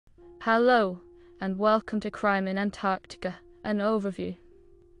Hello, and welcome to Crime in Antarctica, an overview.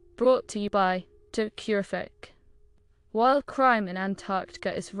 Brought to you by Turkic. While crime in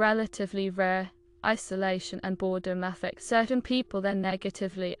Antarctica is relatively rare, isolation and boredom affect certain people there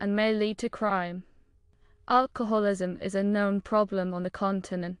negatively and may lead to crime. Alcoholism is a known problem on the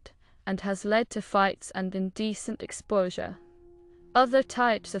continent, and has led to fights and indecent exposure. Other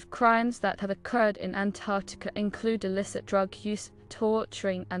types of crimes that have occurred in Antarctica include illicit drug use,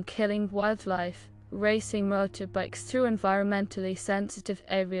 torturing and killing wildlife, racing motorbikes through environmentally sensitive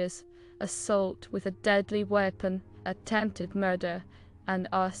areas, assault with a deadly weapon, attempted murder, and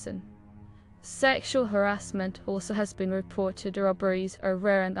arson. Sexual harassment also has been reported. Robberies are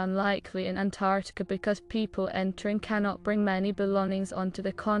rare and unlikely in Antarctica because people entering cannot bring many belongings onto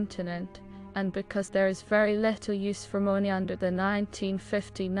the continent, and because there is very little use for money under the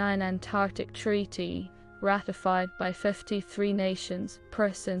 1959 Antarctic Treaty, ratified by 53 nations.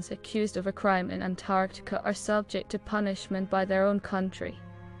 Persons accused of a crime in Antarctica are subject to punishment by their own country.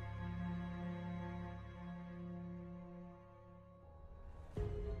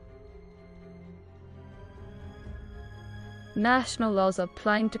 National laws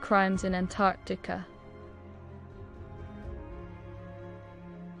applying to crimes in Antarctica.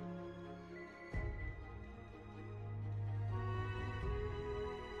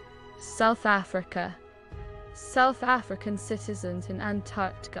 South Africa. South African citizens in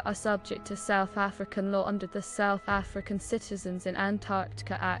Antarctica are subject to South African law under the South African Citizens in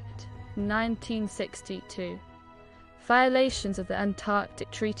Antarctica Act, 1962. Violations of the Antarctic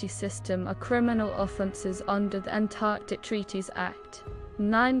Treaty System are criminal offences under the Antarctic Treaties Act,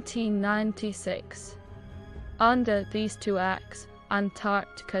 1996. Under these two acts,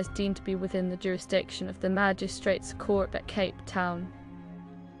 Antarctica is deemed to be within the jurisdiction of the Magistrates' Court at Cape Town.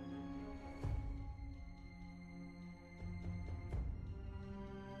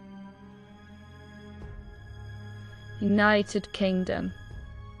 United Kingdom.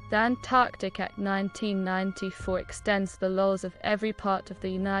 The Antarctic Act 1994 extends the laws of every part of the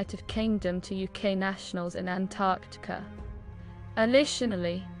United Kingdom to UK nationals in Antarctica.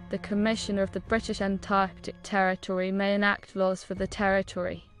 Additionally, the Commissioner of the British Antarctic Territory may enact laws for the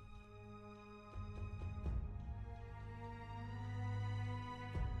territory.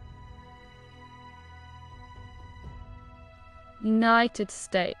 United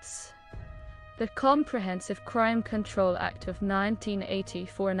States. The Comprehensive Crime Control Act of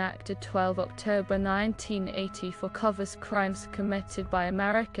 1984, enacted 12 October 1984, covers crimes committed by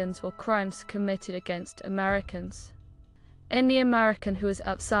Americans or crimes committed against Americans. Any American who is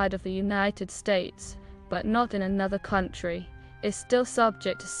outside of the United States, but not in another country, is still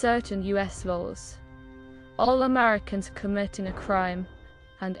subject to certain U.S. laws. All Americans committing a crime,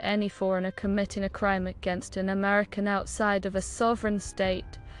 and any foreigner committing a crime against an American outside of a sovereign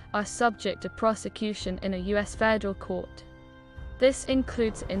state, are subject to prosecution in a U.S. federal court. This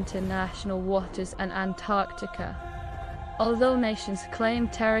includes international waters and Antarctica. Although nations claim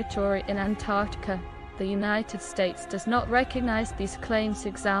territory in Antarctica, the United States does not recognize these claims.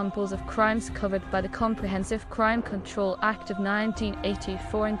 Examples of crimes covered by the Comprehensive Crime Control Act of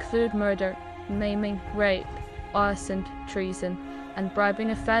 1984 include murder, maiming, rape, arson, treason, and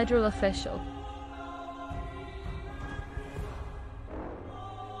bribing a federal official.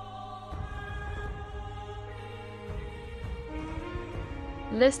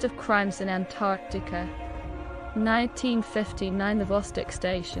 List of crimes in Antarctica. 1959, the Vostok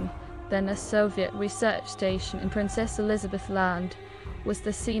Station, then a Soviet research station in Princess Elizabeth Land, was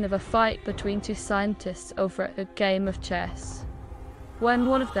the scene of a fight between two scientists over a game of chess. When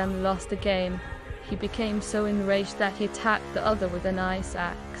one of them lost the game, he became so enraged that he attacked the other with an ice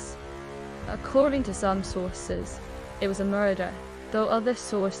axe. According to some sources, it was a murder, though other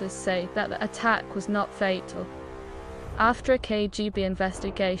sources say that the attack was not fatal. After a KGB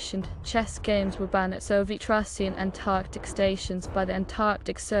investigation, chess games were banned at Soviet Russian Antarctic stations by the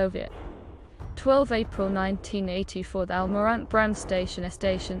Antarctic Soviet. 12 April 1984, the Almirante Brand Station, a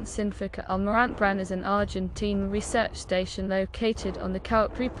station Sinfica. Almirante Brand is an Argentine research station located on the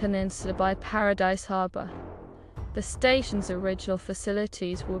Capri Peninsula by Paradise Harbor. The station's original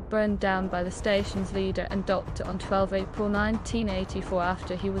facilities were burned down by the station's leader and doctor on 12 April 1984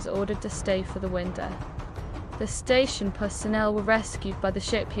 after he was ordered to stay for the winter. The station personnel were rescued by the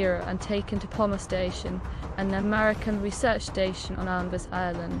ship Hero and taken to Pomo Station, an American research station on Ambas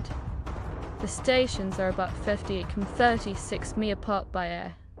Island. The stations are about 58.36 mi apart by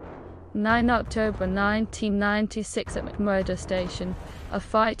air. 9 October 1996, at McMurdo Station, a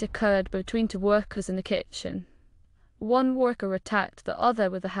fight occurred between two workers in the kitchen. One worker attacked the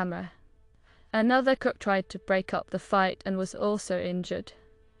other with a hammer. Another cook tried to break up the fight and was also injured.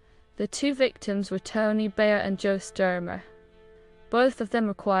 The two victims were Tony Bayer and Joe Sturmer. Both of them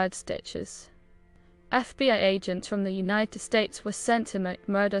required stitches. FBI agents from the United States were sent to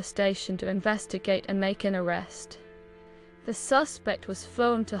McMurdo Station to investigate and make an arrest. The suspect was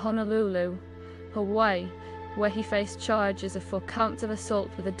flown to Honolulu, Hawaii, where he faced charges of 4 counts of assault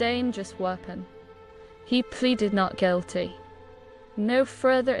with a dangerous weapon. He pleaded not guilty. No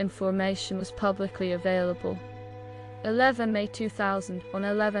further information was publicly available. 11 May 2000, on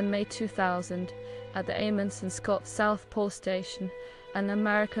 11 May 2000, at the Amundsen Scott South Pole Station, an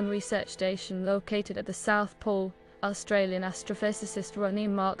American research station located at the South Pole, Australian astrophysicist Ronnie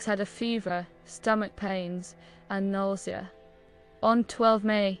Marks had a fever, stomach pains, and nausea. On 12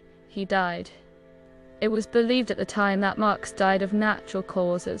 May, he died. It was believed at the time that Marks died of natural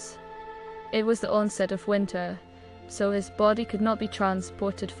causes. It was the onset of winter, so his body could not be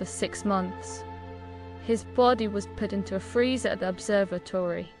transported for 6 months. His body was put into a freezer at the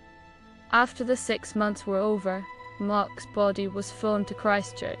observatory. After the 6 months were over, Mark's body was flown to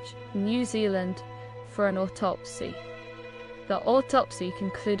Christchurch, New Zealand, for an autopsy. The autopsy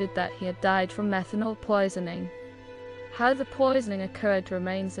concluded that he had died from methanol poisoning. How the poisoning occurred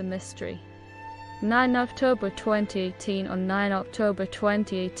remains a mystery. 9 October 2018 On 9 October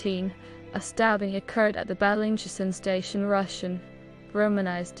 2018, a stabbing occurred at the Belinchisen Station, Russian,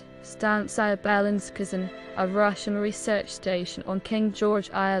 Romanized, Stantsaya Belinskisen, a Russian research station on King George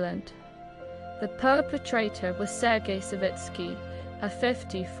Island. The perpetrator was Sergei Savitsky, a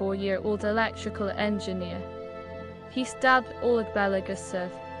 54-year-old electrical engineer. He stabbed Oleg Belogasov,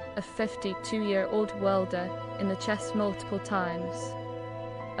 a 52-year-old welder, in the chest multiple times.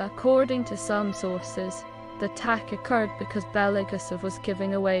 According to some sources, the attack occurred because Belogasov was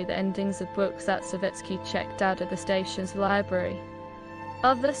giving away the endings of books that Savitsky checked out at the station's library.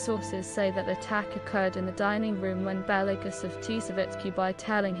 Other sources say that the attack occurred in the dining room when Belogasov teased Savitsky by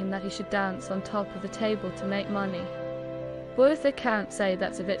telling him that he should dance on top of the table to make money. Both accounts say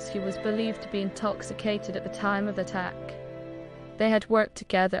that Savitsky was believed to be intoxicated at the time of the attack. They had worked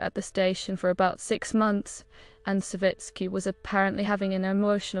together at the station for about 6 months, and Savitsky was apparently having an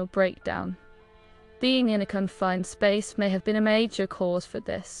emotional breakdown. Being in a confined space may have been a major cause for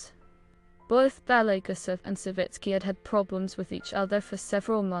this. Both Belogasov and Savitsky had had problems with each other for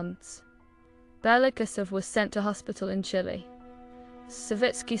several months. Belogasov was sent to hospital in Chile.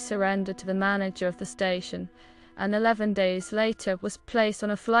 Savitsky surrendered to the manager of the station, and 11 days later was placed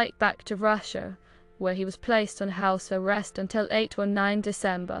on a flight back to Russia, where he was placed on house arrest until 8 or 9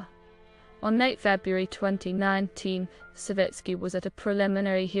 December. On 8 February 2019, Savitsky was at a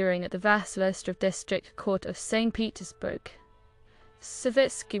preliminary hearing at the Vasily District Court of St. Petersburg.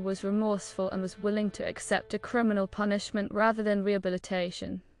 Savitsky was remorseful and was willing to accept a criminal punishment rather than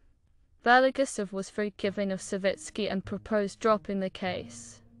rehabilitation. Belogasov was forgiving of Savitsky and proposed dropping the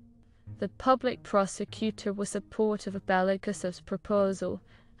case. The public prosecutor was supportive of Belogasov's proposal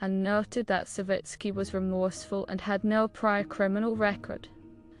and noted that Savitsky was remorseful and had no prior criminal record.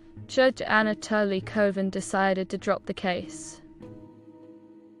 Judge Anatoly Kovin decided to drop the case.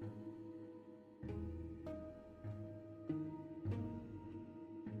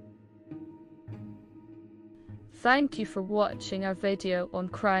 Thank you for watching our video on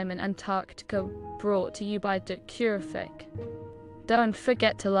crime in Antarctica, brought to you by Curific. Don't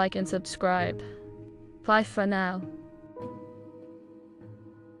forget to like and subscribe. Bye for now.